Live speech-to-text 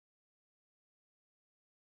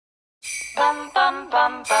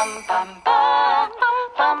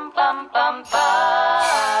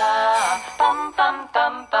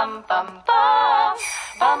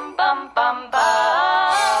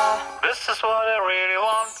This is what I really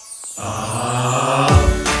want.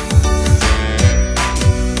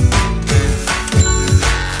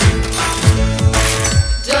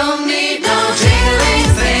 Don't need no jingling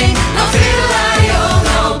thing, no fiddle-I-o,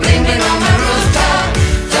 no bling-bling on my rooftop.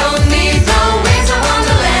 Don't need no winter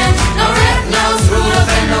wonderland, no red-nosed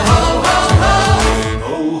Rudolph and no ho-ho-ho.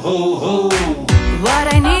 Ho-ho-ho. What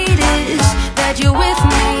I need is that you're with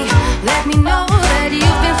me. Let me know that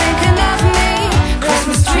you've been thinking of me.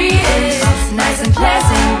 Christmas tree is nice and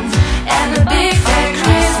pleasant, and a big fat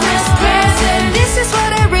Christmas present. This is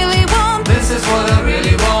what I really want. This is what I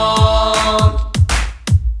really want.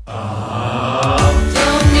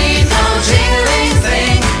 Don't need no jingling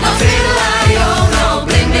thing, no fiddle-I-o, no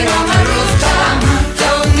bling-bling on my rooftop.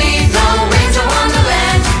 Don't need no winter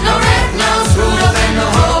wonderland, no red-nosed Rudolph and no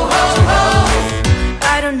ho-ho-ho.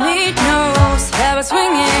 I don't need no sleigh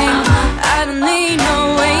swinging, I don't need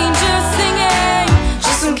no angels singing.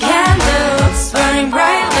 Just some candles burning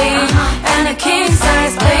brightly, and a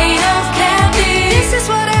king-size plate of candy. This is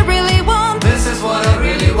what I really want. This is what I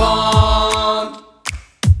really want.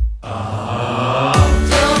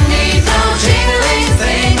 Don't need no jingling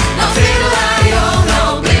thing, no fiddle-I-o,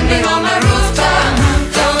 no bling-bling on my rooftop.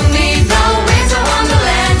 Don't need no winter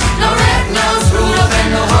wonderland, no red-nosed Rudolph and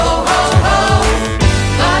no ho-ho-ho.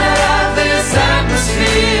 But I love this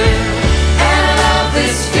atmosphere, and I love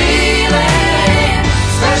this feeling.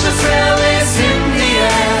 Special thrill is in the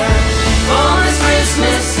air on this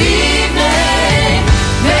Christmas evening.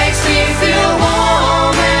 Makes me feel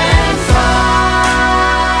warm and fine.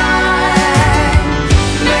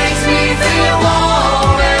 Makes me feel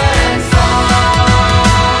warm and fine.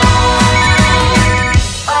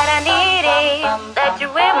 What I need is that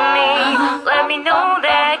you're with me. Let me know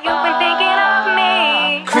that you've been thinking of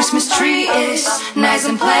me. Christmas tree is nice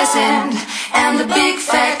and pleasant, and the big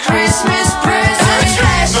fat Christmas present.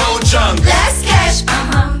 No